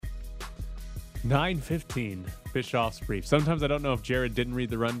9:15, Bischoff's brief. Sometimes I don't know if Jared didn't read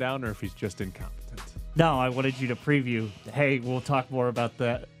the rundown or if he's just incompetent. No, I wanted you to preview. Hey, we'll talk more about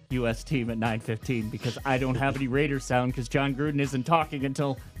the U.S. team at 9:15 because I don't have any Raiders sound because John Gruden isn't talking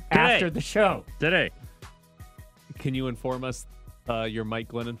until after the show. Today. Can you inform us your Mike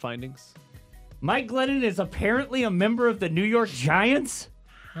Glennon findings? Mike Glennon is apparently a member of the New York Giants.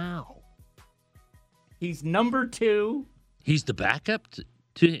 How? He's number 2. He's the backup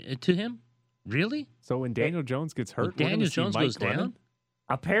to him? Really? So when Daniel Jones gets hurt, When Daniel Jones Mike goes Glennon? down?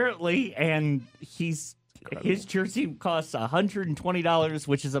 Apparently, and his jersey costs $120,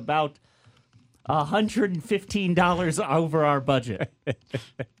 which is about $115 over our budget.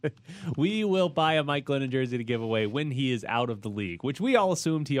 We will buy a Mike Glennon jersey to give away when he is out of the league, which we all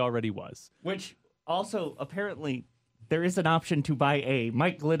assumed he already was. Which also, apparently, there is an option to buy a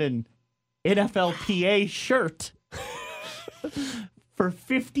Mike Glennon NFLPA shirt for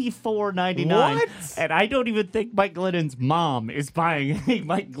 $54.99. What? And I don't even think Mike Glennon's mom is buying a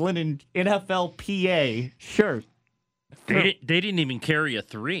Mike Glennon NFLPA shirt. They didn't even carry a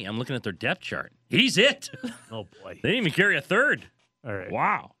 3. I'm looking at their depth chart. He's it. Oh, boy. They didn't even carry a 3rd. All right.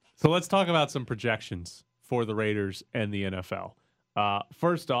 Wow. So let's talk about some projections for the Raiders and the NFL.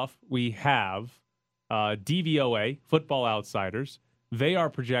 First off, we have DVOA, Football Outsiders. They are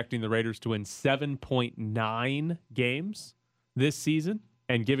projecting the Raiders to win 7.9 games this season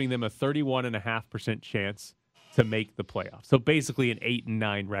and giving them a 31.5% chance to make the playoffs. So basically an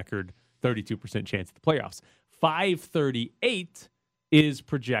 8-9 record, 32% chance at the playoffs. 538 is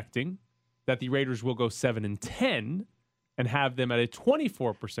projecting that the Raiders will go 7-10 and have them at a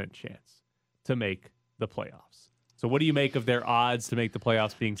 24% chance to make the playoffs. So what do you make of their odds to make the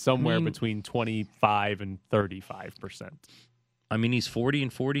playoffs being somewhere between 25 and 35%? I mean, he's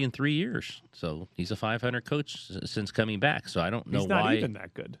 40-40 in 3 years. So he's a 500 coach since coming back. So I don't know why. He's not even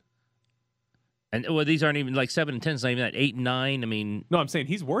that good. And well, these aren't even like 7 and 10. It's not even that 8 and 9. I mean, No, I'm saying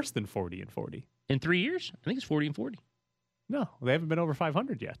he's worse than 40-40. in 3 years, I think it's 40-40. No, they haven't been over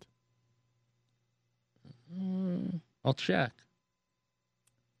 500 yet. I'll check.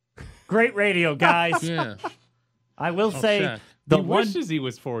 Great radio, guys. Yeah. I will say check. the He one. wishes he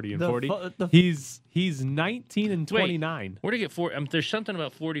was 40 and the 40. fu- the- He's 19 and 29. Where did he get 4? There's something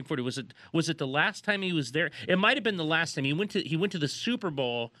about 40-40. Was it the last time he was there? It might have been the last time he went to the Super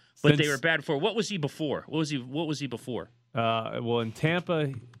Bowl, but they Since- were bad before. What was he before? What was he before? Well, in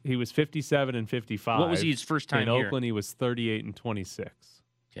Tampa, he was 57 and 55. What was he his first time in here? Oakland? He was 38 and 26.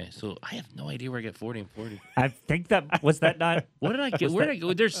 Okay, so I have no idea where I get 40-40. I think that was that not. What did I get? Where did I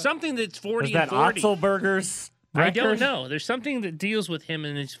go? There's something that's 40 Was that and 40. Otzelberger's I don't record? know. There's something that deals with him,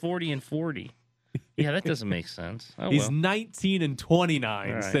 and it's 40-40. Yeah, that doesn't make sense. Oh, He's well. 19 and 29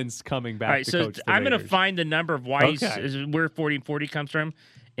 All right. since coming back All right, to so coach the I'm going to Raiders. find the number of why Okay. where 40-40 comes from.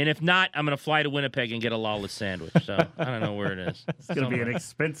 And if not, I'm going to fly to Winnipeg and get a lawless sandwich. So I don't know where it is. It's going to be an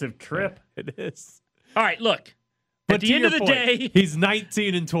expensive trip. It is. All right, look. But At the to end your of the point, day, he's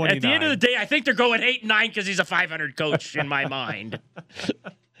 19 and 29. at the end of the day, I think they're going 8-9 because he's a 500 coach in my mind.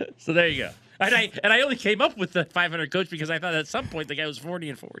 So there you go. And I only came up with the 500 coach because I thought at some point the guy was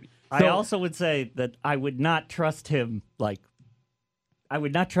 40-40. I also would say that I would not trust him. I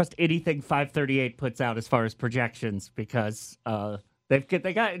would not trust anything 538 puts out as far as projections because they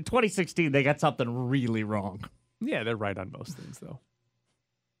got in 2016 they got something really wrong. Yeah, they're right on most things, though.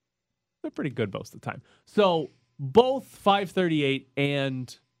 They're pretty good most of the time. So both 538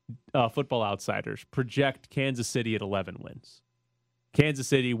 and Football Outsiders project Kansas City at 11 wins. Kansas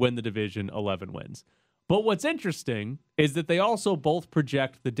City win the division, 11 wins. But what's interesting is that they also both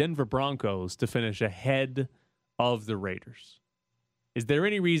project the Denver Broncos to finish ahead of the Raiders. Is there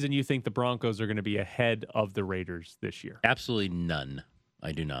any reason you think the Broncos are going to be ahead of the Raiders this year? Absolutely none.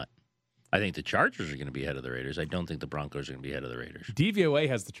 I do not. I think the Chargers are going to be ahead of the Raiders. I don't think the Broncos are going to be ahead of the Raiders. DVOA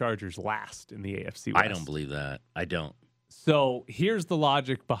has the Chargers last in the AFC West. I don't believe that. I don't. So here's the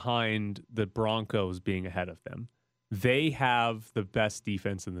logic behind the Broncos being ahead of them. They have the best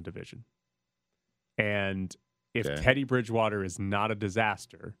defense in the division. And if Okay. Teddy Bridgewater is not a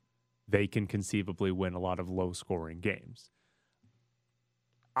disaster, they can conceivably win a lot of low-scoring games.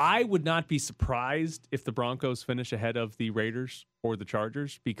 I would not be surprised if the Broncos finish ahead of the Raiders or the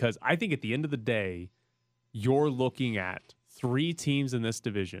Chargers because I think at the end of the day, you're looking at 3 teams in this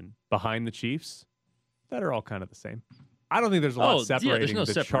division behind the Chiefs that are all kind of the same. I don't think there's a lot Oh, yeah, there's separating no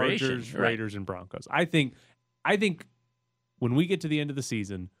the separation, Chargers, right. Raiders, and Broncos. I think when we get to the end of the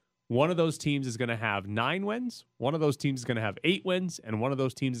season, one of those teams is going to have 9 wins, one of those teams is going to have 8 wins, and one of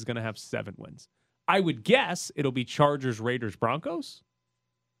those teams is going to have 7 wins. I would guess it'll be Chargers, Raiders, Broncos.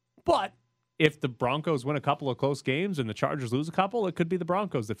 But if the Broncos win a couple of close games and the Chargers lose a couple, it could be the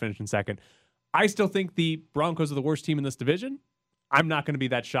Broncos that finish in second. I still think the Broncos are the worst team in this division. I'm not going to be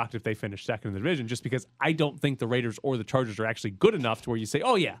that shocked if they finish second in the division, just because I don't think the Raiders or the Chargers are actually good enough to where you say,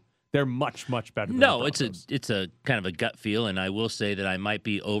 oh, yeah, they're much, much better than the Broncos. It's a kind of a gut feel, and I will say that I might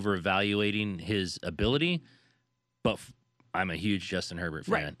be over-evaluating his ability, but I'm a huge Justin Herbert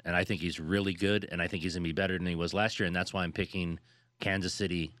fan, Right. and I think he's really good, and I think he's going to be better than he was last year, and that's why I'm picking Kansas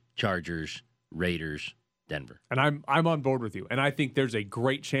City, Chargers, Raiders, Denver. And I'm on board with you. And I think there's a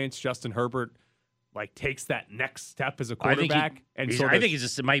great chance Justin Herbert takes that next step as a quarterback. I think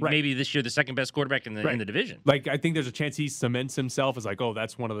he's maybe this year the second best quarterback in the division. I think there's a chance he cements himself as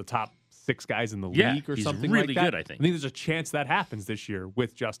that's one of the top 6 guys in the league or he's something really like that. good, I think. there's a chance that happens this year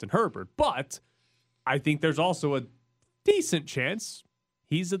with Justin Herbert. But I think there's also a decent chance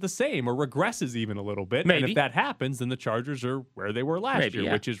he's the same or regresses even a little bit. Maybe. And if that happens, then the Chargers are where they were last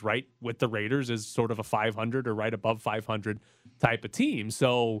year, which is right with the Raiders as sort of a 500 or right above 500 type of team.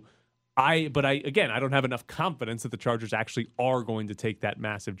 So I don't have enough confidence that the Chargers actually are going to take that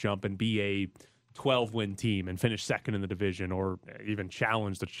massive jump and be a 12-win team and finish second in the division or even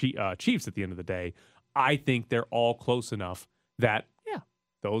challenge the Chiefs at the end of the day. I think they're all close enough that,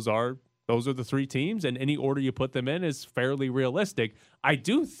 those are the 3 teams, and any order you put them in is fairly realistic. I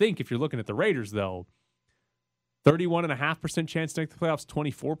do think if you're looking at the Raiders, though, 31.5% chance to make the playoffs,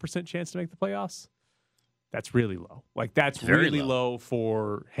 24% chance to make the playoffs. That's really low. That's very really low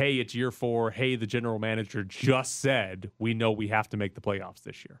for, hey, it's year 4. Hey, the general manager just said we know we have to make the playoffs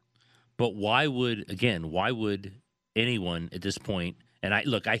this year. But why would anyone at this point, and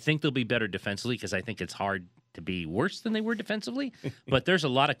I think they'll be better defensively because I think it's hard to be worse than they were defensively, but there's a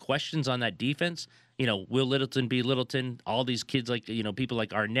lot of questions on that defense. Will Littleton be Littleton? All these kids people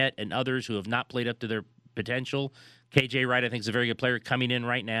like Arnett and others who have not played up to their potential. KJ Wright, I think, is a very good player coming in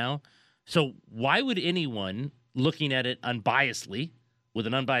right now. So why would anyone looking at it unbiasedly, with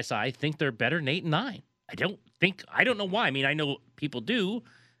an unbiased eye, think they're better than 8 and 9? I don't know why. I mean, I know people do,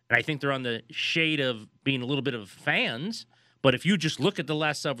 and I think they're on the shade of being a little bit of fans. But if you just look at the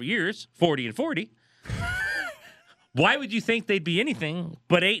last several years, 40 and 40, why would you think they'd be anything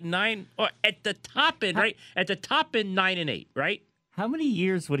but 8 and 9, or at the top end, right? At the top end, 9 and 8, right? How many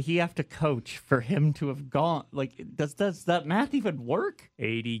years would he have to coach for him to have gone? Does that math even work?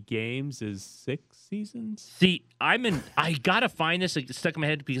 80 games is 6 seasons. See, I gotta find this. It stuck in my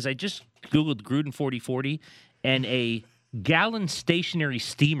head because I just Googled Gruden 40-40, and a gallon stationary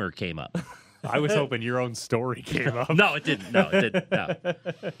steamer came up. I was hoping your own story came up. No, it didn't.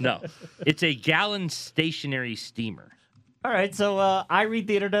 No. It's a gallon stationary steamer. All right, so I read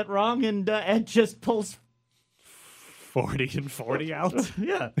the internet wrong, and Ed just pulls 40 and 40 out.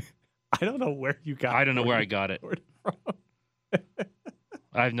 Yeah. I don't know where you got. I don't know where I got it. 40 from.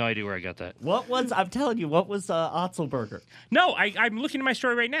 I have no idea where I got that. I'm telling you, what was Otzelberger? No, I'm looking at my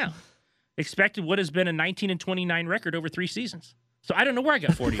story right now. Expected what has been a 19 and 29 record over 3 seasons. So I don't know where I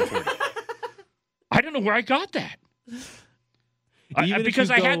got 40 and 40. I don't know where I got that.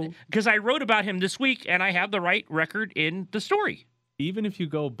 Because I wrote about him this week, and I have the right record in the story. Even if you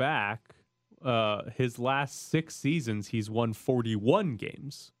go back, his last 6 seasons, he's won 41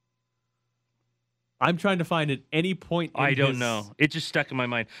 games. I'm trying to find at any point. I don't know. It just stuck in my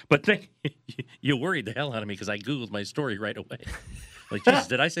mind. But you worried the hell out of me because I Googled my story right away. Like, Jesus,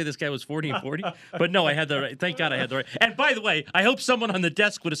 did I say this guy was 40 and 40? But no, I had the right. Thank God I had the right. And by the way, I hope someone on the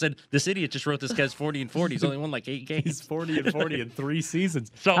desk would have said, this idiot just wrote this guy's 40 and 40. He's only won 8 games. He's 40 and 40 in 3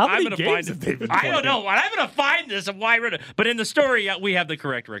 seasons. So How I'm many going to games find have they been I don't playing? know. I'm going to find this and why I wrote it. But in the story, we have the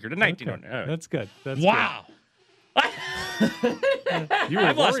correct record. 19. Okay. All right. That's good. That's Wow. You were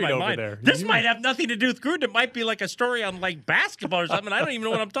I've lost worried my over mind. there. This might have nothing to do with Gruden. It might be like a story on basketball or something. I don't even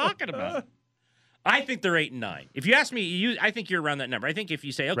know what I'm talking about. I think they're 8 and 9. If you ask me, I think you're around that number. I think if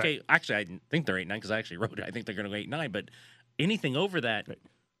you say, okay, Right. actually, I didn't think they're 8 and 9 because I actually wrote it. I think they're going to go 8 and 9. But anything over that,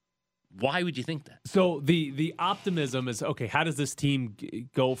 why would you think that? So the optimism is, okay, how does this team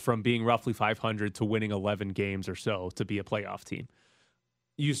go from being roughly 500 to winning 11 games or so to be a playoff team?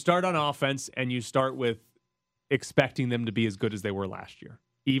 You start on offense, and you start with expecting them to be as good as they were last year,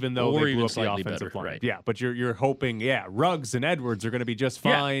 even though Or they blew even up the slightly offensive better, line. right. Yeah, but you're hoping, Ruggs and Edwards are going to be just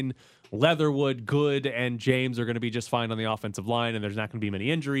fine. Leatherwood, good, and James are going to be just fine on the offensive line, and there's not going to be many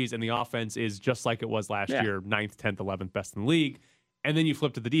injuries, and the offense is just like it was last year, 9th, 10th, 11th best in the league. And then you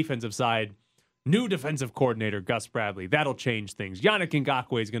flip to the defensive side. New defensive coordinator, Gus Bradley. That'll change things. Yannick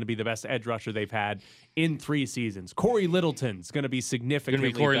Ngakoue is going to be the best edge rusher they've had in 3 seasons. Corey Littleton's going to be significantly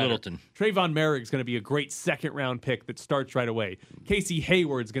Gonna be Corey better. Littleton. Trayvon Merrick's going to be a great second-round pick that starts right away. Casey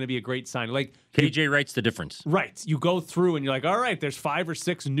Hayward's going to be a great sign. KJ Wright's the difference. Right. You go through and you're like, all right, there's 5 or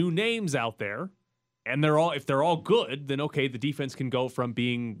 6 new names out there. And if they're all good, then okay, the defense can go from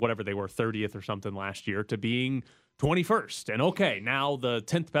being whatever they were, 30th or something last year, to being 21st. And okay, now the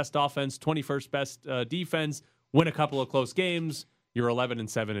 10th best offense, 21st best defense, win a couple of close games, you're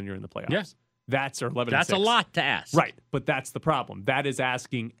 11-7 and you're in the playoffs. Yeah. That's 11-6. That's a lot to ask. Right, but that's the problem. That is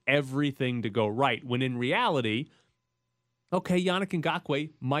asking everything to go right, when in reality, okay, Yannick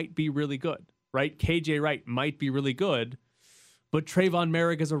Ngakoue might be really good, right? KJ Wright might be really good, but Trayvon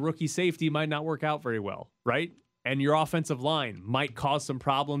Merrick as a rookie safety might not work out very well, right? And your offensive line might cause some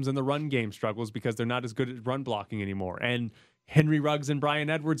problems in the run game struggles because they're not as good at run blocking anymore. And Henry Ruggs and Brian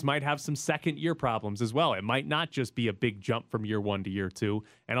Edwards might have some second-year problems as well. It might not just be a big jump from year 1 to year 2,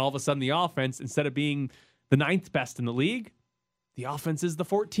 and all of a sudden the offense, instead of being the 9th best in the league, the offense is the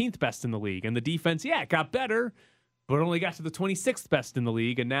 14th best in the league. And the defense, it got better, but only got to the 26th best in the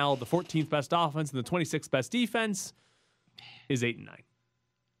league, and now the 14th best offense and the 26th best defense is 8-9.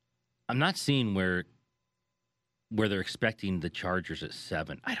 I'm not seeing where they're expecting the Chargers at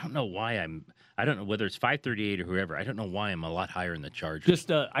 7. I don't know why I don't know whether it's 538 or whoever. I don't know why I'm a lot higher in the Chargers.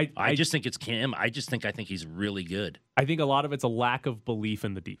 I just think it's Cam. I think he's really good. I think a lot of it's a lack of belief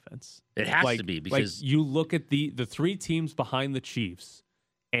in the defense. It has to be, because you look at the 3 teams behind the Chiefs,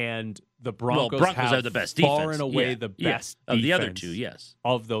 and the Broncos have the best defense. Far and away the best of the other defense 2, yes.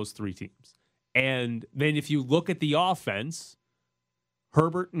 of those 3 teams. And then if you look at the offense,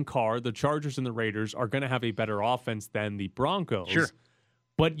 Herbert and Carr, the Chargers and the Raiders, are going to have a better offense than the Broncos. Sure.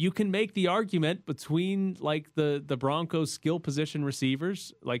 But you can make the argument between like the Broncos skill position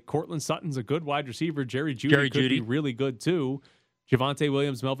receivers, like Cortland Sutton's a good wide receiver. Jerry Jeudy could be really good too. Javonte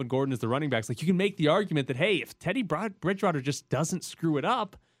Williams, Melvin Gordon is the running backs. Like, you can make the argument that, hey, if Teddy Bridgewater just doesn't screw it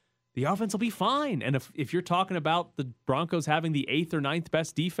up, the offense will be fine. And if you're talking about the Broncos having the 8th or 9th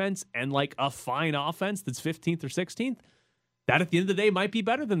best defense and like a fine offense that's 15th or 16th, that at the end of the day might be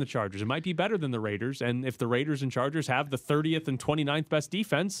better than the Chargers. It might be better than the Raiders. And if the Raiders and Chargers have the 30th and 29th best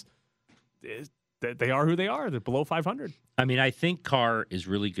defense, they are who they are. They're below 500. I mean, I think Carr is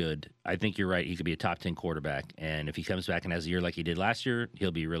really good. I think you're right. He could be a top 10 quarterback. And if he comes back and has a year like he did last year,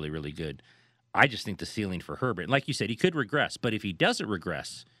 he'll be really, really good. I just think the ceiling for Herbert, like you said, he could regress. But if he doesn't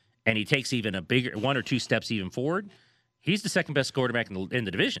regress and he takes even a bigger 1 or 2 steps even forward, he's the second best quarterback in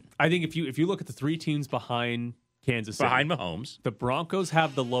the division. I think if you look at the 3 teams behind Kansas City, behind Mahomes, the Broncos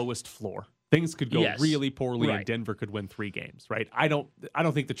have the lowest floor. Things could go really poorly, right, and Denver could win 3 games, right? I don't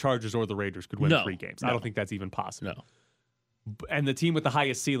think the Chargers or the Raiders could win 3 games. I don't think that's even possible. No. And the team with the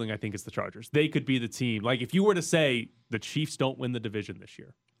highest ceiling, I think, is the Chargers. They could be the team. Like, if you were to say the Chiefs don't win the division this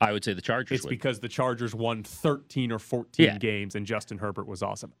year, I would say the Chargers it's because the Chargers won 13 or 14 games and Justin Herbert was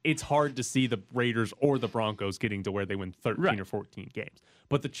awesome. It's hard to see the Raiders or the Broncos getting to where they win 13 or 14 games.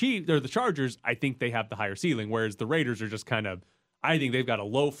 But the Chargers, I think they have the higher ceiling, whereas the Raiders are just kind of, I think they've got a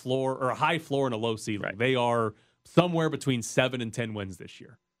low floor or a high floor and a low ceiling. Right. They are somewhere between 7 and 10 wins this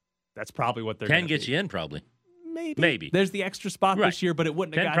year. That's probably what they're going to be. 10 gets you in, probably. Maybe. There's the extra spot this year, but it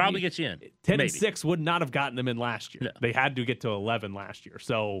wouldn't have 10 gotten probably gets you in. 10 and 6 would not have gotten them in last year. No. They had to get to 11 last year.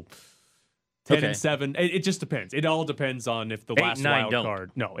 So 10 and 7, it just depends. It all depends on if the 8 last and 9 wild don't.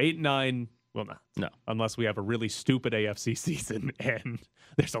 card. No, 8 and 9 will not. No. Unless we have a really stupid AFC season and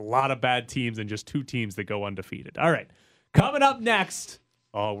there's a lot of bad teams and just 2 teams that go undefeated. All right. Coming up next.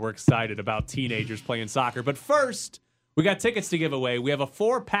 Oh, we're excited about teenagers playing soccer. But first, we got tickets to give away. We have a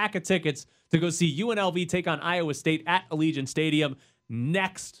 4-pack of tickets to go see UNLV take on Iowa State at Allegiant Stadium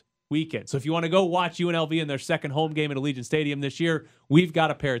next weekend. So if you want to go watch UNLV in their second home game at Allegiant Stadium this year, we've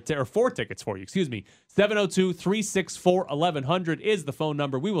got a pair of 4 tickets for you. 702-364-1100 is the phone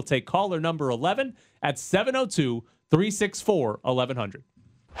number. We will take caller number 11 at 702-364-1100.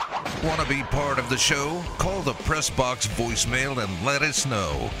 Want to be part of the show? Call the Press Box voicemail and let us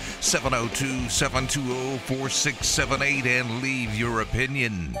know. 702-720-4678 and leave your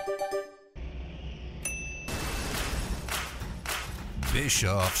opinion.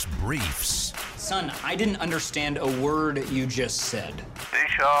 Bischoff's Briefs. Son, I didn't understand a word you just said.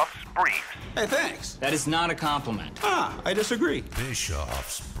 Bischoff's Briefs. Hey, thanks. That is not a compliment. I disagree.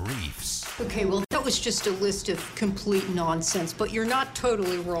 Bischoff's Briefs. Okay, well, that was just a list of complete nonsense, but you're not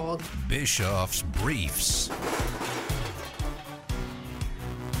totally wrong. Bischoff's Briefs.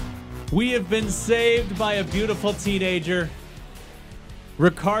 We have been saved by a beautiful teenager.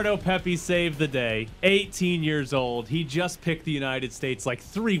 Ricardo Pepi saved the day. 18 years old. He just picked the United States like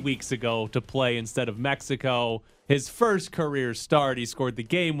 3 weeks ago to play instead of Mexico. His first career start, he scored the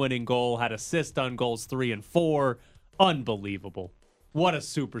game-winning goal, had assist on goals 3 and 4. Unbelievable. What a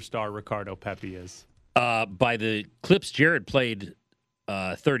superstar Ricardo Pepi is. By the clips Jared played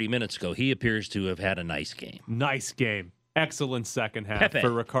 30 minutes ago, he appears to have had a nice game. Nice game. Excellent second half Pepe.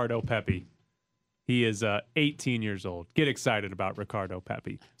 for Ricardo Pepi. He is 18 years old. Get excited about Ricardo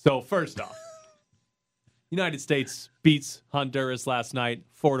Pepi. So first off, United States beats Honduras last night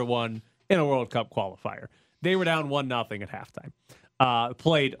 4-1 in a World Cup qualifier. They were down 1-0 at halftime.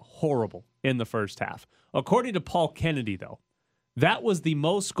 Played horrible in the first half. According to Paul Kennedy, though, that was the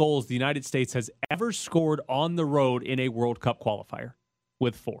most goals the United States has ever scored on the road in a World Cup qualifier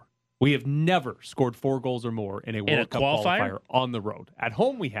with 4. We have never scored 4 goals or more in a World Cup qualifier on the road. At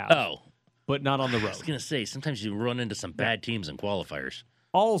home we have, but not on the road. I was going to say, sometimes you run into some bad teams in qualifiers.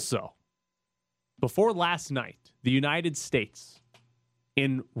 Also, before last night, the United States,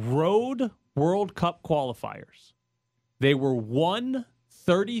 in road World Cup qualifiers, they were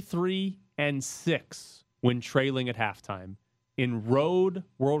 1-33-6 when trailing at halftime in road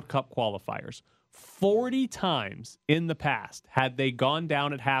World Cup qualifiers. 40 times in the past had they gone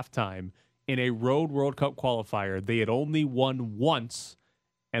down at halftime in a road World Cup qualifier. They had only won once,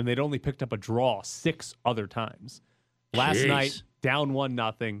 and they'd only picked up a draw 6 other times. Last night, down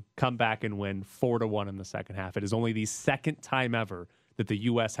 1-0, come back and win 4-1 in the second half. It is only the second time ever that the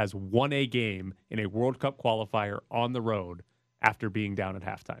U.S. has won a game in a World Cup qualifier on the road after being down at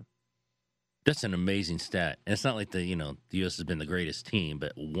halftime. That's an amazing stat. And it's not like the U.S. has been the greatest team,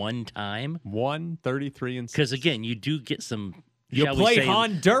 but one time, 1-33-6. Because again, you do get some. You play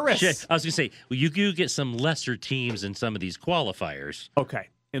Honduras. I was going to say, you do get some lesser teams in some of these qualifiers. Okay.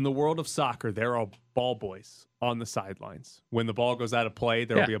 In the world of soccer, there are ball boys on the sidelines. When the ball goes out of play,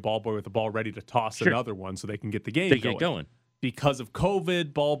 there will be a ball boy with the ball ready to toss another one so they can get the game going. Get going. Because of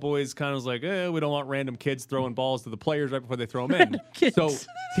COVID, ball boys kind of was like, we don't want random kids throwing balls to the players right before they throw them in. So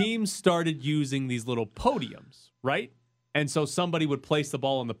teams started using these little podiums, right? And so somebody would place the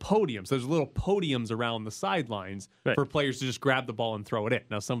ball on the podium. So there's little podiums around the sidelines for players to just grab the ball and throw it in.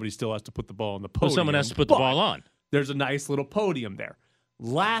 Now, somebody still has to put the ball on the podium. Well, someone has to put the ball on. There's a nice little podium there.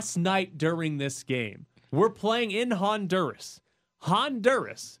 Last night during this game, we're playing in Honduras.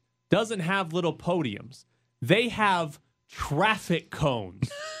 Honduras doesn't have little podiums. They have traffic cones.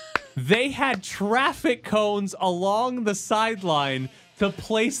 They had traffic cones along the sideline to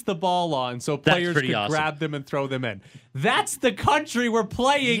place the ball on so players could grab them and throw them in. That's the country we're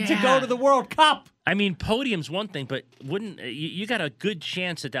playing to go to the World Cup. I mean, podium's one thing, but wouldn't you got a good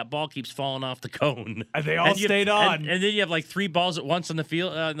chance that ball keeps falling off the cone? And they all stayed on. And then you have like 3 balls at once on the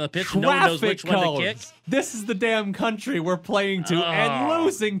field, on the pitch. Traffic no one knows which cones. one to kick. This is the damn country we're playing to and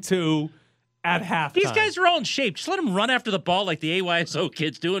losing to at halftime. These guys are all in shape. Just let them run after the ball like the AYSO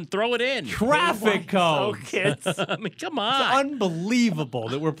kids do and throw it in. Traffic cones. Kids. I mean, come on. It's unbelievable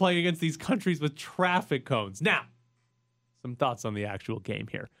that we're playing against these countries with traffic cones. Now, some thoughts on the actual game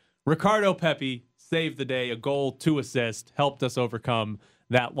here. Ricardo Pepi saved the day, a goal, 2 assists, helped us overcome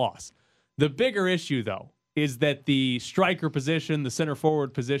that loss. The bigger issue, though, is that the striker position, the center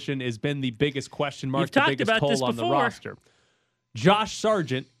forward position, has been the biggest question mark, the biggest toll on the roster. Josh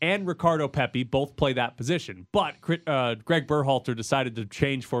Sargent and Ricardo Pepi both play that position, but Greg Berhalter decided to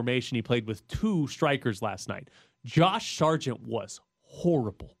change formation. He played with 2 strikers last night. Josh Sargent was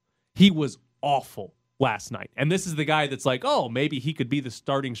horrible. He was awful last night. And this is the guy that's like, maybe he could be the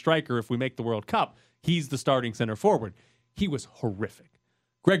starting striker if we make the World Cup. He's the starting center forward. He was horrific.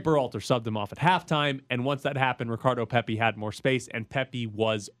 Greg Berhalter subbed him off at halftime, and once that happened, Ricardo Pepi had more space, and Pepi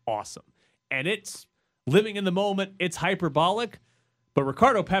was awesome. And it's living in the moment, it's hyperbolic, but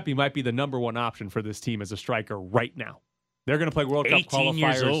Ricardo Pepi might be the number 1 option for this team as a striker right now. They're going to play World Cup 18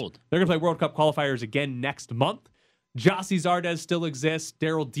 years qualifiers. old. They're going to play World Cup qualifiers again next month. Gyasi Zardes still exists.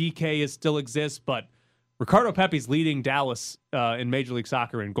 Daryl DK still exists, but Ricardo Pepi's leading Dallas in Major League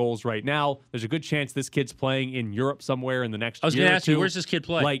Soccer in goals right now. There's a good chance this kid's playing in Europe somewhere in the next year or 2. I was going to ask you, where's this kid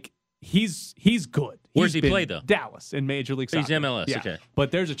play? Like, he's good. Where's he play, though? Dallas in Major League Soccer. He's MLS, okay.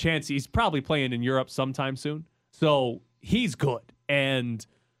 But there's a chance he's probably playing in Europe sometime soon. So he's good. And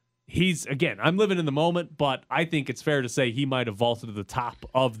he's, again, I'm living in the moment, but I think it's fair to say he might have vaulted to the top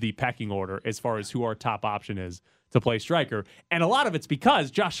of the pecking order as far as who our top option is to play striker. And a lot of it's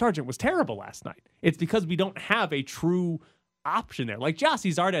because Josh Sargent was terrible last night. It's because we don't have a true option there. Like,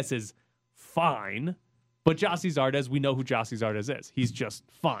 Gyasi Zardes is fine, but Gyasi Zardes, we know who Gyasi Zardes is. He's just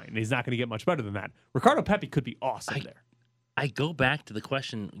fine. He's not going to get much better than that. Ricardo Pepi could be awesome there. I go back to the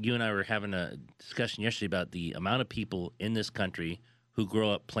question, you and I were having a discussion yesterday about the amount of people in this country who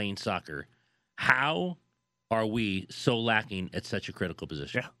grow up playing soccer. How are we so lacking at such a critical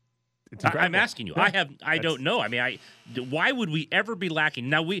position? Yeah. I'm asking you. Yeah. I don't know. I mean, why would we ever be lacking?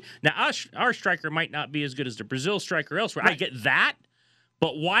 Now our striker might not be as good as the Brazil striker elsewhere. Right. I get that,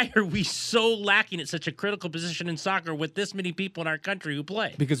 But why are we so lacking at such a critical position in soccer with this many people in our country who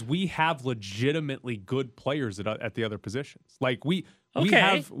play? Because we have legitimately good players at the other positions. Like we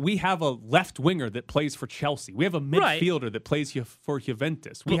Okay. have a left winger that plays for Chelsea. We have a Right. midfielder that plays for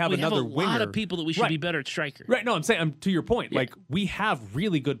Juventus. We But have another a winger. lot of people that we should Right. be better at striker. Right. No, I'm saying to your point. Yeah. Like we have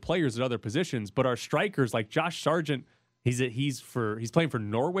really good players at other positions, but our strikers, like Josh Sargent, he's playing for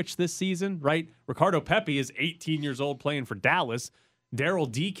Norwich this season, right? Ricardo Pepi is 18 years old playing for Dallas. Daryl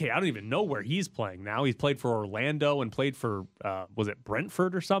DK, I don't even know where he's playing now. He's played for Orlando and played for was it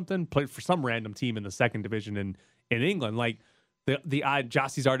Brentford or something? Played for some random team in the second division in England. Like the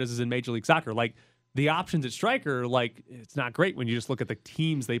Jossie Zardes is in Major League Soccer. Like the options at striker, like it's not great when you just look at the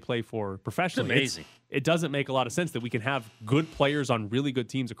teams they play for professionally. It's amazing. It doesn't make a lot of sense that we can have good players on really good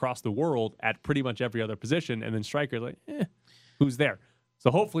teams across the world at pretty much every other position, and then striker like, who's there?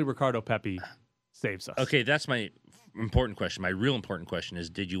 So hopefully Ricardo Pepi saves us. Okay, that's my important question. My real important question is,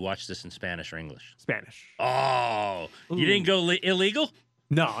 did you watch this in Spanish or English? Spanish. Oh, you didn't go illegal?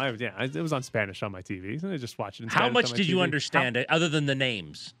 No, it was on Spanish on my TV. So I just watched it in How Spanish much on my did you TV. understand it other than the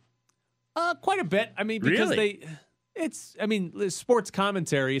names? Quite a bit. I mean, because Really? the sports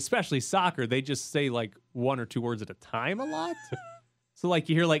commentary, especially soccer, they just say like one or two words at a time a lot. So like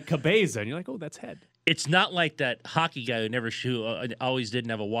you hear like Cabeza and you're like, oh, that's head. It's not like that hockey guy who always didn't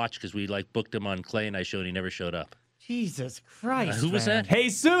have a watch because we like booked him on Clay and I show and he never showed up. Jesus Christ. Who was man. that?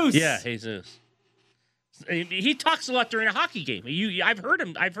 Jesus. Yeah, Jesus. He talks a lot during a hockey game. I've heard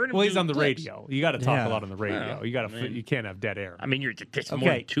him. Well, he's do on the clips. radio. You got to talk Yeah. a lot on the radio. Oh, You got to. man. You can't have dead air. I mean, it's more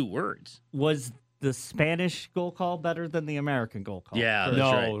Okay. than 2 words. Was the Spanish goal call better than the American goal call? Yeah, that's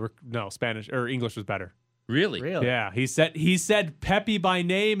no, right. no. Spanish or English was better. Really? Really? Yeah, he said Pepe by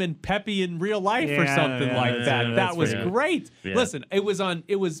name and Pepe in real life or Yeah, something yeah, like that's that. right, That that's was right. great. Yeah. Listen, it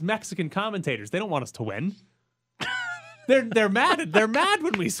was Mexican commentators. They don't want us to win. They're mad. They're mad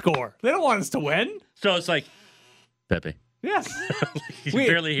when we score. They don't want us to win. So it's like, Pepe. Yes. You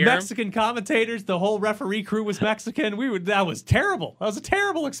barely hear him? Mexican commentators, the whole referee crew was Mexican. That was terrible. That was a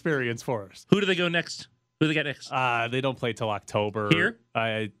terrible experience for us. Who do they go next? Who do they got next? They don't play till October. Here?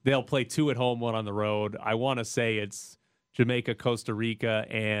 They'll play 2 at home, 1 on the road. I want to say it's Jamaica, Costa Rica,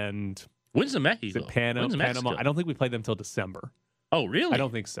 and When's the is Mexico? it Panama? When's Mexico? I don't think we play them till December. Oh, really? I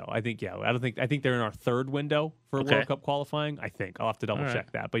don't think so. I think they're in our 3rd window for Okay. World Cup qualifying. I think I'll have to double All right.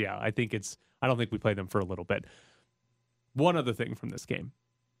 check that. But yeah, I don't think we play them for a little bit. One other thing from this game.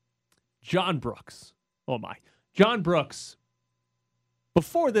 John Brooks. Oh my. John Brooks,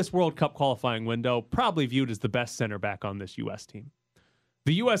 before this World Cup qualifying window, probably viewed as the best center back on this U.S. team.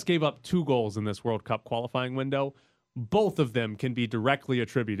 The U.S. gave up 2 goals in this World Cup qualifying window. Both of them can be directly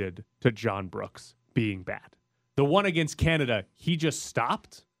attributed to John Brooks being bad. The one against Canada, he just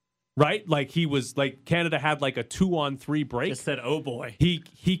stopped, right? Like he was like Canada had like a 2-on-3 break. Just said, oh boy.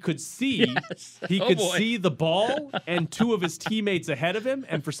 He could see Yes. he Oh, could boy. see the ball and 2 of his teammates ahead of him,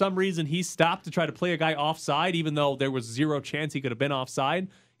 and for some reason he stopped to try to play a guy offside, even though there was 0 chance he could have been offside.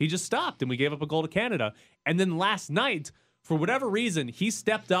 He just stopped, and we gave up a goal to Canada. And then last night, for whatever reason, he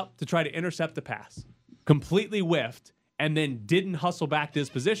stepped up to try to intercept the pass, completely whiffed, and then didn't hustle back to his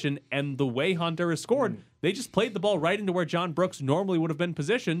position. And the way Honduras scored, they just played the ball right into where John Brooks normally would have been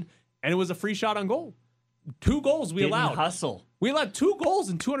positioned, and it was a free shot on goal. 2 goals we Didn't allowed. hustle. We allowed 2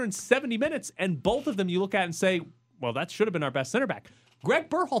 goals in 270 minutes, and both of them you look at and say, well, that should have been our best center back. Greg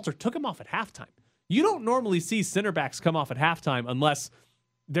Berhalter took him off at halftime. You don't normally see center backs come off at halftime unless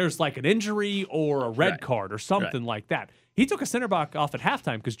there's like an injury or a red Right. card or something like that. He took a center back off at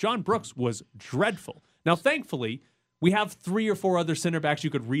halftime because John Brooks was dreadful. Now, thankfully, we have 3 or 4 other center backs you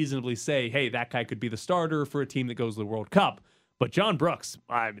could reasonably say, hey, that guy could be the starter for a team that goes to the World Cup. But John Brooks,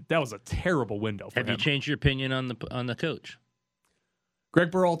 that was a terrible window for Have him. you changed your opinion on the coach?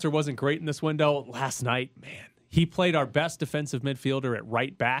 Greg Berhalter wasn't great in this window. Last night, man, he played our best defensive midfielder at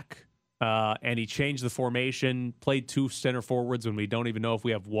right back, and he changed the formation, played 2 center forwards when we don't even know if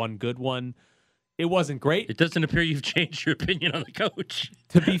we have one good one. It wasn't great. It doesn't appear you've changed your opinion on the coach.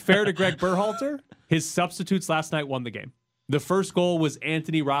 To be fair to Greg Berhalter, his substitutes last night won the game. The first goal was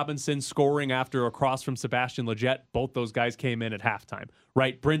Anthony Robinson scoring after a cross from Sebastian Lletget. Both those guys came in at halftime,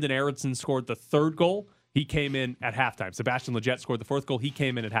 right? Brendan Aronson scored the 3rd goal. He came in at halftime. Sebastian Lletget scored the 4th goal. He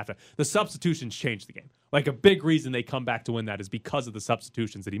came in at halftime. The substitutions changed the game. Like a big reason they come back to win that is because of the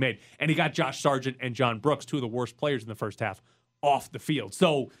substitutions that he made. And he got Josh Sargent and John Brooks, 2 of the worst players in the first half, off the field.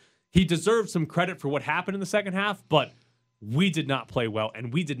 So he deserved some credit for what happened in the second half, but we did not play well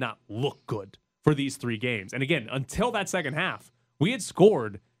and we did not look good for these 3 games. And again, until that second half, we had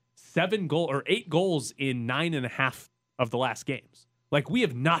scored 8 goals in 9.5 of the last games. Like we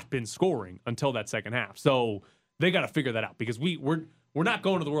have not been scoring until that second half. So they got to figure that out because we're We're not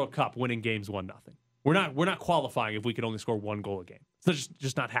going to the World Cup winning games 1-0. We're not qualifying if we can only score 1 goal a game. It's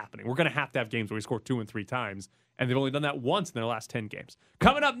just not happening. We're going to have games where we score 2 and 3 times, and they've only done that once in their last 10 games.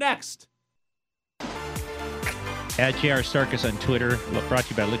 Coming up next. At JR Sarkis on Twitter, brought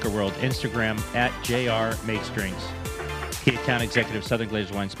to you by Liquor World. Instagram, at JR Makes Drinks. Cape Town Executive, Southern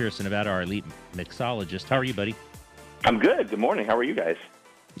Glazers Wine Spirits in Nevada, our elite mixologist. How are you, buddy? I'm good. Good morning. How are you guys?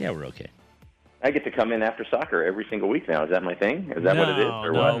 Yeah, we're okay. I get to come in after soccer every single week now. Is that my thing? Is that what it is?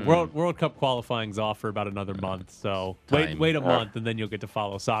 Or what? World Cup qualifying's off for about another month, so Time. wait a month, and then you'll get to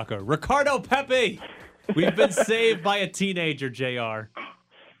follow soccer. Ricardo Pepi! We've been saved by a teenager, JR.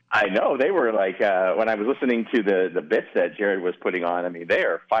 I know. They were like, when I was listening to the bits that Jared was putting on, I mean, they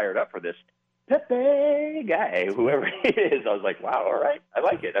are fired up for this Pepe guy, whoever he is. I was like, wow, all right. I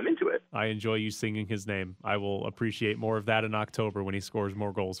like it. I'm into it. I enjoy you singing his name. I will appreciate more of that in October when he scores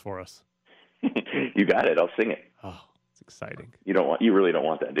more goals for us. You got it. I'll sing it. Oh, it's exciting. You really don't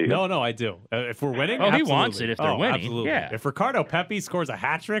want that, do you? No, I do. If we're winning, Oh, he absolutely. wants it if they're winning. Absolutely. Yeah. If Ricardo Pepi scores a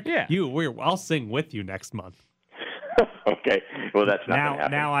hat trick, Yeah. I'll sing with you next month. Okay. Well, that's not gonna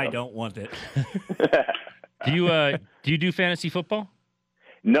happen, now I so. don't want it. Do you do fantasy football?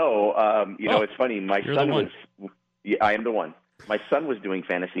 No. It's funny. My You're son the one. was. Yeah, I am the one. My son was doing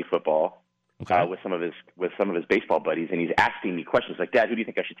fantasy football Okay. with some of his baseball buddies, and he's asking me questions like, "Dad, who do you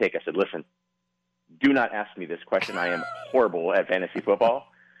think I should take?" I said, "Listen, do not ask me this question. I am horrible at fantasy football."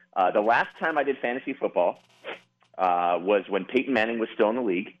 The last time I did fantasy football was when Peyton Manning was still in the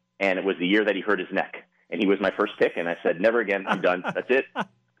league, and it was the year that he hurt his neck, and he was my first pick, and I said, "Never again. I'm done. That's it."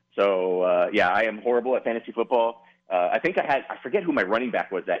 So I am horrible at fantasy football. I think I forget who my running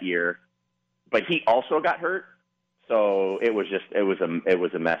back was that year, but he also got hurt. So it was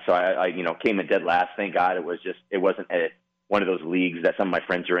a mess. So I came in dead last. Thank God it wasn't one of those leagues that some of my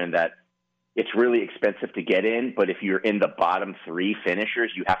friends are in that it's really expensive to get in. But if you're in the bottom 3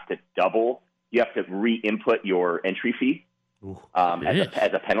 finishers, you have to re-input your entry fee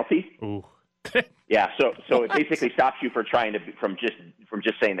as a penalty. Ooh. Yeah. So it basically stops you from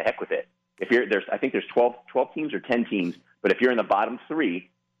just saying the heck with it. I think there's 12 teams or 10 teams, but if you're in the bottom 3,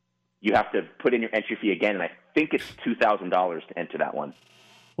 you have to put in your entry fee again, and I think it's $2,000 to enter that one.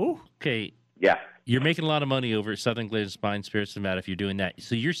 Ooh. Okay. Yeah. You're making a lot of money over at Southern Glazers Wine Spirits Nevada if you're doing that.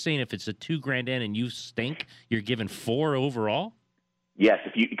 So you're saying if it's a $2,000 in and you stink, you're giving 4 overall? Yes.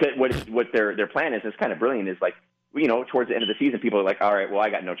 What their plan is kind of brilliant. Is like, towards the end of the season, people are like, all right, well, I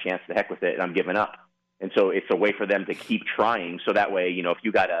got no chance. The heck with it, and I'm giving up. And so it's a way for them to keep trying. So that way, if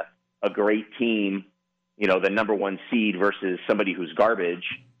you got a great team, the number 1 seed versus somebody who's garbage.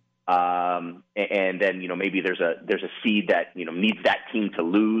 And then, maybe there's a seed that, needs that team to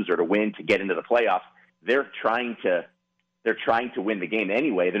lose or to win to get into the playoffs. They're trying to win the game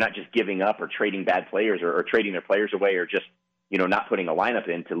anyway. They're not just giving up or trading bad players or trading their players away or just, not putting a lineup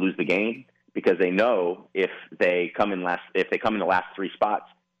in to lose the game, because they know if they come in the last 3 spots,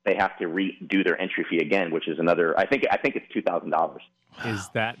 they have to redo their entry fee again, which is another, I think it's $2,000. Is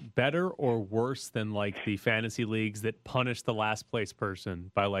that better or worse than like the fantasy leagues that punish the last place person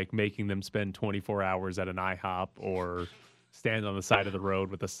by like making them spend 24 hours at an IHOP or stand on the side of the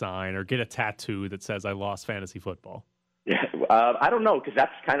road with a sign or get a tattoo that says I lost fantasy football? Yeah, I don't know, because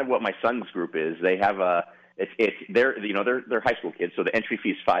that's kind of what my son's group is. They have they're high school kids, so the entry fee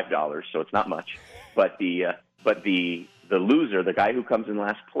is $5, so it's not much. But the loser, the guy who comes in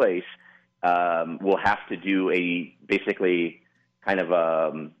last place, will have to do basically kind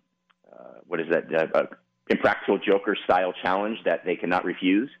of Impractical Joker style challenge that they cannot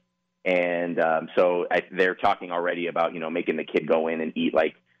refuse. And so they're talking already about making the kid go in and eat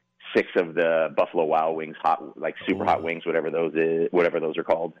like 6 of the Buffalo Wild Wings super hot wings, whatever those are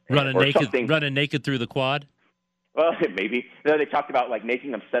called. Running naked through the quad. Well, maybe. No, they talked about like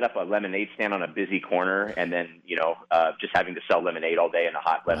making them set up a lemonade stand on a busy corner, and then just having to sell lemonade all day in a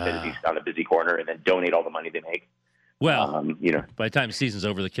hot lemonade on a busy corner, and then donate all the money they make. Well, by the time the season's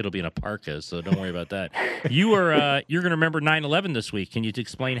over, the kid will be in a parka, so don't worry about that. You're going to remember 9/11 this week. Can you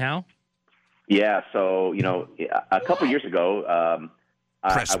explain how? Yeah. So a couple years ago,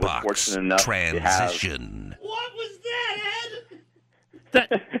 I was fortunate enough transition. What was that,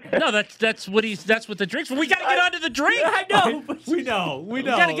 Ed? That's what the drink's for. We got to get onto the drink. I know. We know. We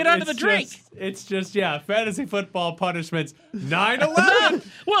got to get onto the drink. It's just fantasy football punishments. 9/11.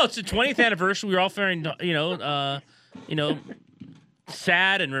 Well, it's the 20th anniversary. We were all feeling,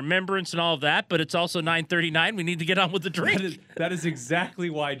 sad and remembrance and all of that, but it's also 9:39. We need to get on with the drink. That is exactly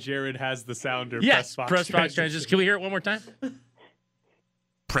why Jared has the sounder. Yes, press box transition. Can we hear it one more time?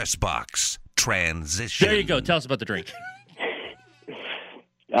 Press box transition. There you go. Tell us about the drink.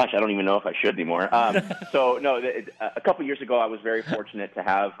 Gosh, I don't even know if I should anymore. So, no, a couple years ago, I was very fortunate to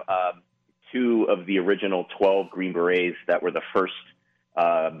have 2 of the original 12 Green Berets that were the first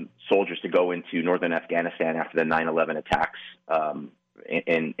soldiers to go into northern Afghanistan after the 9/11 attacks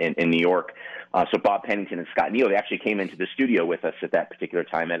in New York. So Bob Pennington and Scott Neal, they actually came into the studio with us at that particular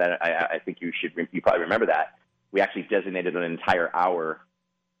time, and I think you probably remember that. We actually designated an entire hour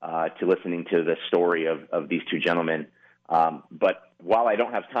to listening to the story of these 2 gentlemen. But while I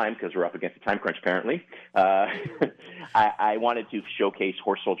don't have time, because we're up against a time crunch apparently, I wanted to showcase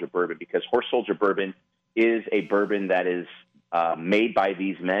Horse Soldier Bourbon, because Horse Soldier Bourbon is a bourbon that is made by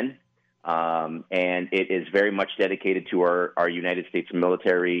these men, and it is very much dedicated to our United States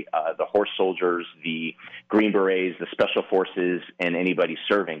military, the horse soldiers, the Green Berets, the Special Forces, and anybody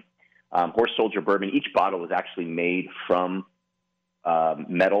serving. Horse Soldier Bourbon, each bottle is actually made from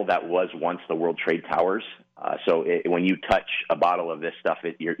metal that was once the World Trade Towers. So when you touch a bottle of this stuff,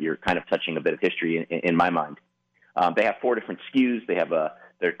 you're kind of touching a bit of history in my mind. They have 4 different SKUs. They have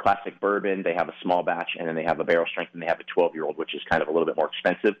their classic bourbon, they have a small batch, and then they have a barrel strength, and they have a 12-year-old, which is kind of a little bit more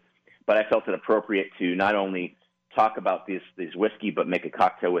expensive. But I felt it appropriate to not only talk about these whiskey, but make a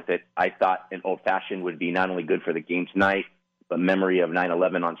cocktail with it. I thought an old-fashioned would be not only good for the game tonight, but memory of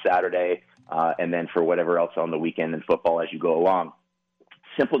 9/11 on Saturday, and then for whatever else on the weekend in football as you go along.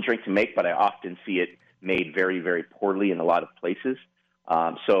 Simple drink to make, but I often see it made very, very poorly in a lot of places.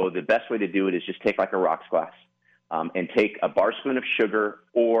 So the best way to do it is just take like a rocks glass and take a bar spoon of sugar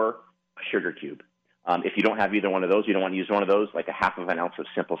or a sugar cube. If you don't have either one of those, you don't want to use one of those, like a half of an ounce of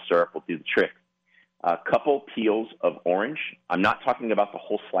simple syrup will do the trick. A couple peels of orange. I'm not talking about the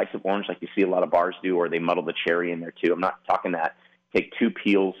whole slice of orange like you see a lot of bars do, or they muddle the cherry in there too. I'm not talking that. Take 2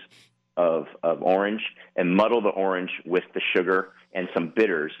 peels of orange and muddle the orange with the sugar and some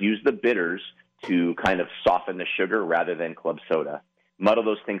bitters. Use the bitters to kind of soften the sugar rather than club soda. Muddle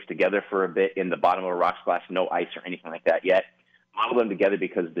those things together for a bit in the bottom of a rocks glass, no ice or anything like that yet. Muddle them together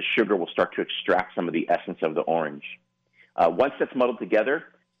because the sugar will start to extract some of the essence of the orange. Once that's muddled together,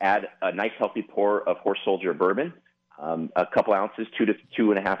 add a nice healthy pour of Horse Soldier Bourbon. A couple ounces, 2 to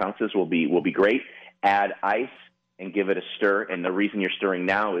 2.5 ounces will be great. Add ice and give it a stir. And the reason you're stirring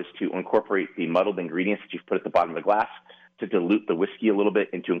now is to incorporate the muddled ingredients that you've put at the bottom of the glass, to dilute the whiskey a little bit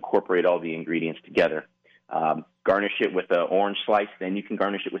and to incorporate all the ingredients together. Garnish it with an orange slice. Then you can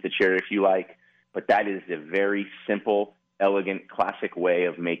garnish it with a cherry if you like. But that is a very simple, elegant, classic way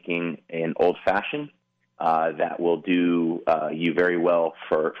of making an old-fashioned that will do you very well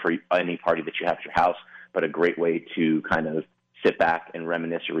for any party that you have at your house, but a great way to kind of sit back and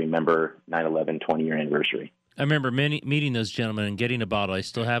reminisce or remember 9/11 20-year anniversary. I remember meeting those gentlemen and getting a bottle. I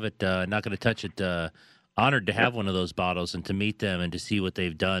still have it, not going to touch it. Honored to have one of those bottles and to meet them and to see what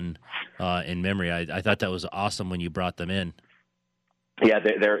they've done in memory. I thought that was awesome when you brought them in. Yeah,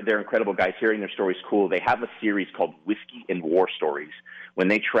 they're incredible guys. Hearing their stories cool. They have a series called Whiskey and War Stories. When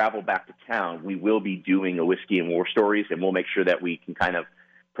they travel back to town, we will be doing a Whiskey and War Stories, and we'll make sure that we can kind of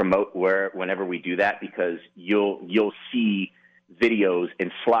promote whenever we do that, because you'll see videos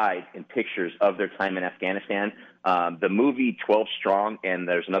and slides and pictures of their time in Afghanistan. The movie 12 Strong, and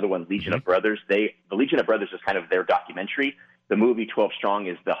there's another one, Legion of Brothers. The Legion of Brothers is kind of their documentary. The movie 12 Strong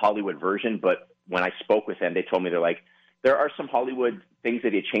is the Hollywood version, but when I spoke with them, they told me they're like, there are some Hollywood things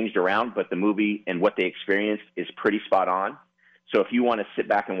that they changed around, but the movie and what they experienced is pretty spot on. So if you want to sit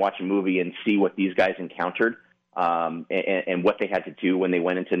back and watch a movie and see what these guys encountered and what they had to do when they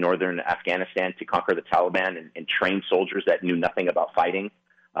went into northern Afghanistan to conquer the Taliban and train soldiers that knew nothing about fighting,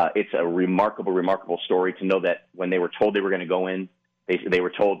 it's a remarkable, remarkable story to know that when they were told they were going to go in, they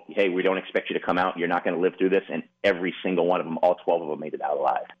were told, hey, we don't expect you to come out. You're not going to live through this. And every single one of them, all 12 of them, made it out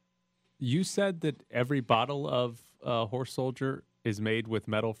alive. You said that every bottle of Horse Soldier is made with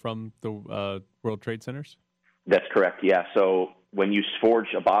metal from the World Trade Centers? That's correct, yeah. So when you forge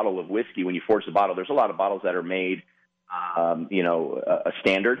a bottle of whiskey, when you forge the bottle, there's a lot of bottles that are made, a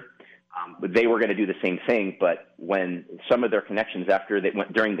standard. But they were going to do the same thing, but when some of their connections after they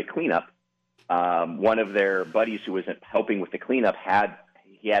went during the cleanup, one of their buddies who was helping with the cleanup had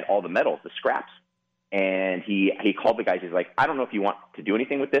all the metals, the scraps. And he called the guys. He's like, I don't know if you want to do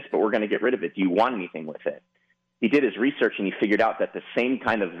anything with this, but we're going to get rid of it. Do you want anything with it? He did his research, and he figured out that the same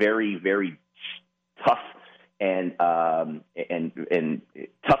kind of very, very tough and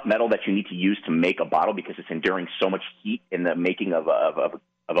tough metal that you need to use to make a bottle, because it's enduring so much heat in the making of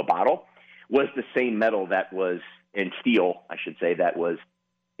a bottle, was the same metal that was in steel, I should say, that was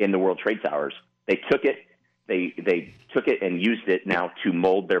in the World Trade Towers. They took it and used it now to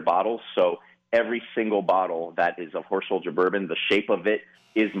mold their bottles. So every single bottle that is of Horse Soldier Bourbon, the shape of it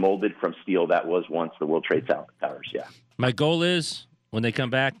is molded from steel that was once the World Trade Towers, yeah. My goal is When they come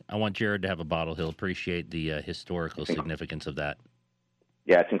back, I want Jared to have a bottle. He'll appreciate the historical significance of that.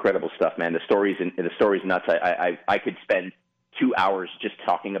 Yeah, it's incredible stuff, man. The story's nuts. I could spend 2 hours just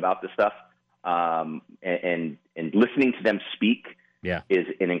talking about this stuff, and listening to them speak. Yeah. Is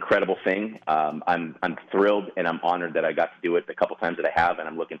an incredible thing. I'm thrilled and I'm honored that I got to do it the couple times that I have, and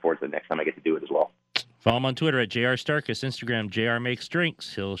I'm looking forward to the next time I get to do it as well. Follow him on Twitter at JR Starkus, Instagram JR Makes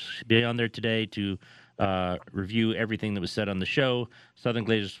Drinks. He'll be on there today to review everything that was said on the show. Southern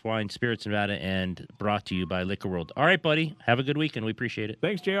Glazers Wine, Spirits Nevada, and brought to you by Liquor World. All right, buddy. Have a good weekend. We appreciate it.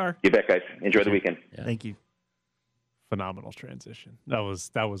 Thanks, JR. You bet, guys. Enjoy the weekend. Yeah. Thank you. Phenomenal transition. That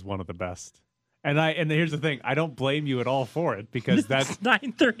was one of the best. And here's the thing, I don't blame you at all for it because that's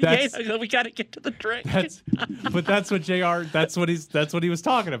 9:38. We got to get to the drink. But that's what JR. That's what he was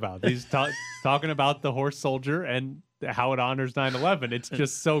talking about. He's talking about the horse soldier and how it honors 9/11. It's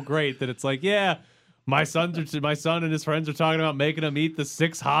just so great that it's like, yeah, my son and his friends are talking about making him eat the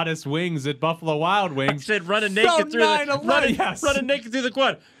 6 hottest wings at Buffalo Wild Wings. I said running naked through running naked through the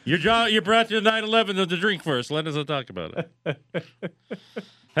quad. You're brought to 9/11 to the drink first. Let us talk about it.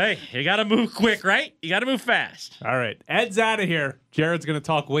 Hey, you got to move quick, right? You got to move fast. All right. Ed's out of here. Jared's going to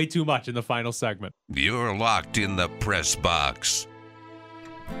talk way too much in the final segment. You're locked in the press box.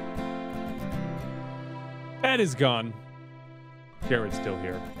 Ed is gone. Jared's still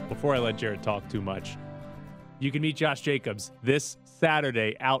here. Before I let Jared talk too much, you can meet Josh Jacobs this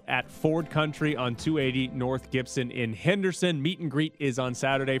Saturday out at Ford Country on 280 North Gibson in Henderson. Meet and greet is on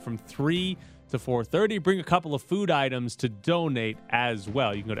Saturday from 3 to 4:30. Bring a couple of food items to donate as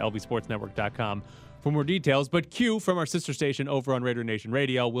well. You can go to lbsportsnetwork.com for more details. But Q from our sister station over on Raider Nation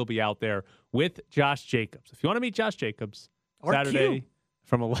Radio will be out there with Josh Jacobs. If you want to meet Josh Jacobs, Saturday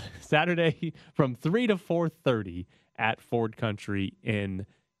from 3 to 4:30 at Ford Country in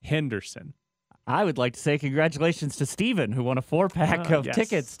Henderson. I would like to say congratulations to Steven, who won a 4-pack of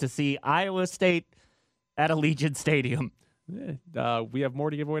tickets to see Iowa State at Allegiant Stadium. We have more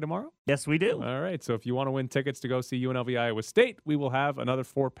to give away tomorrow? Yes, we do. All right. So if you want to win tickets to go see UNLV Iowa State, we will have another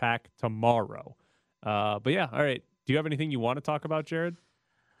 4-pack tomorrow. But yeah, all right. Do you have anything you want to talk about, Jared?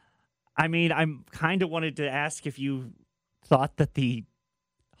 I mean, I'm kind of wanted to ask if you thought that the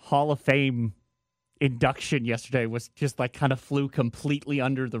Hall of Fame induction yesterday was just like kind of flew completely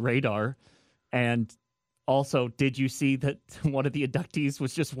under the radar. And also, did you see that one of the inductees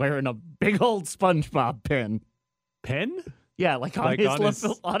was just wearing a big old SpongeBob pin? Pen? Yeah, like on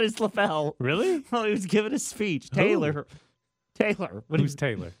his lapel. Really? While he was giving his speech. Taylor. Who's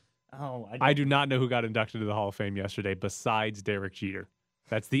Taylor? Oh, I do not know who got inducted to the Hall of Fame yesterday besides Derek Jeter.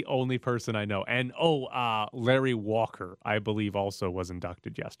 That's the only person I know. And, Larry Walker, I believe, also was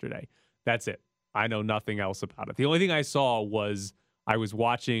inducted yesterday. That's it. I know nothing else about it. The only thing I saw was I was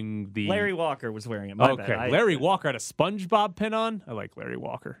watching the... Larry Walker was wearing it. My bad. Larry Walker had a SpongeBob pin on? I like Larry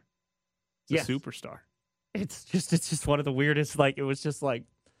Walker. He's a superstar. It's just one of the weirdest, it was just like...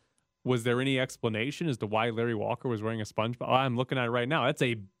 Was there any explanation as to why Larry Walker was wearing a SpongeBob? Oh, I'm looking at it right now. That's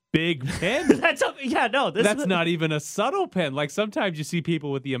a big pen. That's not even a subtle pen. Like sometimes you see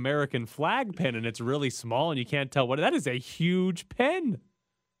people with the American flag pen and it's really small and you can't tell what. That is a huge pen.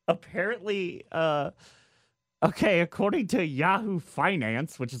 Apparently, according to Yahoo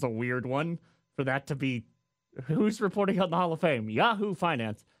Finance, which is a weird one for that to be... Who's reporting on the Hall of Fame? Yahoo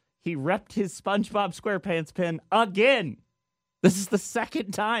Finance. He repped his SpongeBob SquarePants pin again. This is the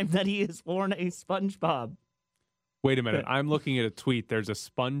second time that he has worn a SpongeBob. Wait a minute. I'm looking at a tweet. There's a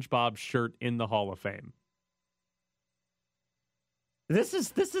SpongeBob shirt in the Hall of Fame. This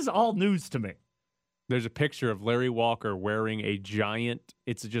is all news to me. There's a picture of Larry Walker wearing a giant,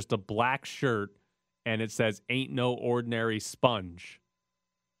 it's just a black shirt, and it says, "Ain't no ordinary sponge,"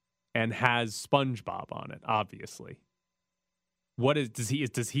 and has SpongeBob on it, obviously. Does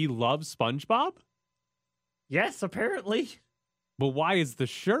he love SpongeBob? Yes, apparently. But why is the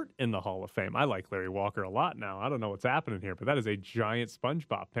shirt in the Hall of Fame? I like Larry Walker a lot now. I don't know what's happening here, but that is a giant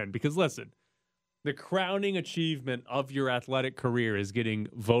SpongeBob pen. Because listen, the crowning achievement of your athletic career is getting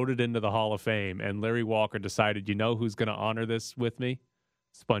voted into the Hall of Fame, and Larry Walker decided, you know who's going to honor this with me?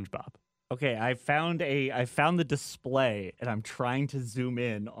 SpongeBob. Okay, I found the display, and I'm trying to zoom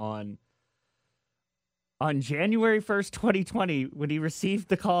in on January 1st, 2020, when he received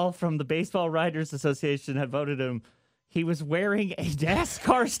the call from the Baseball Writers Association that voted him. He was wearing a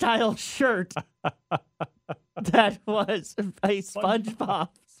NASCAR-style shirt that was a SpongeBob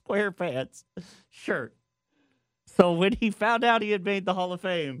SquarePants shirt. So when he found out he had made the Hall of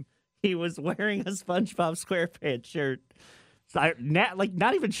Fame, he was wearing a SpongeBob SquarePants shirt. So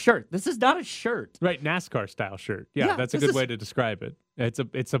not even shirt. This is not a shirt. Right, NASCAR-style shirt. Yeah, that's a good way to describe it.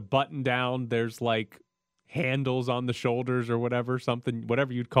 It's a button-down. There's handles on the shoulders or whatever, something,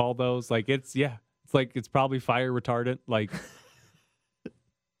 whatever you'd call those. Like it's probably fire retardant. Like,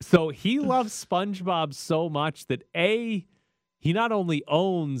 so he loves SpongeBob so much that he not only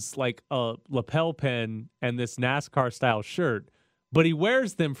owns like a lapel pin and this NASCAR style shirt, but he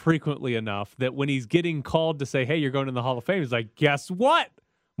wears them frequently enough that when he's getting called to say, hey, you're going in the Hall of Fame, he's like, guess what?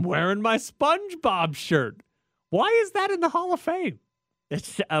 I'm wearing my SpongeBob shirt. Why is that in the Hall of Fame?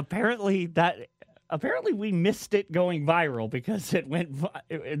 It's apparently we missed it going viral because it went.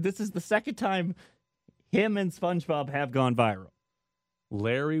 This is the second time him and SpongeBob have gone viral.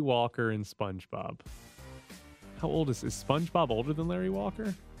 Larry Walker and SpongeBob. How old is SpongeBob older than Larry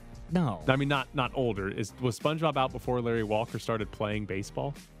Walker? No, I mean not older. Was SpongeBob out before Larry Walker started playing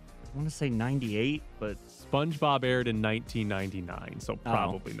baseball? I want to say 98, but SpongeBob aired in 1999, so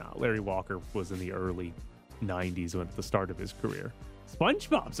probably not. Larry Walker was in the early 90s at the start of his career.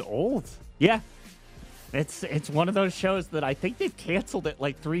 SpongeBob's old. Yeah. It's one of those shows that I think they've canceled it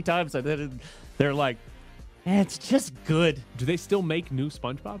like 3 times, and then they're like, it's just good. Do they still make new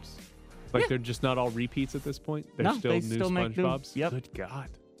SpongeBobs? Like they're just not all repeats at this point? They're still they new still make new- SpongeBobs? yep. Good God.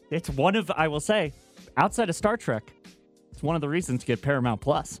 It's one of, I will say, outside of Star Trek, it's one of the reasons to get Paramount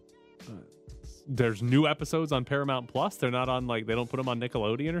Plus. There's new episodes on Paramount Plus? They're not on, like, they don't put them on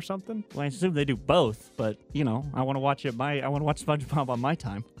Nickelodeon or something? Well, I assume they do both, but, you know, I want to watch SpongeBob on my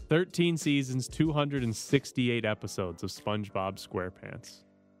time. 13 seasons, 268 episodes of SpongeBob SquarePants.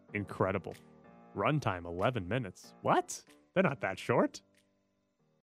 Incredible. Runtime 11 minutes. What? They're not that short.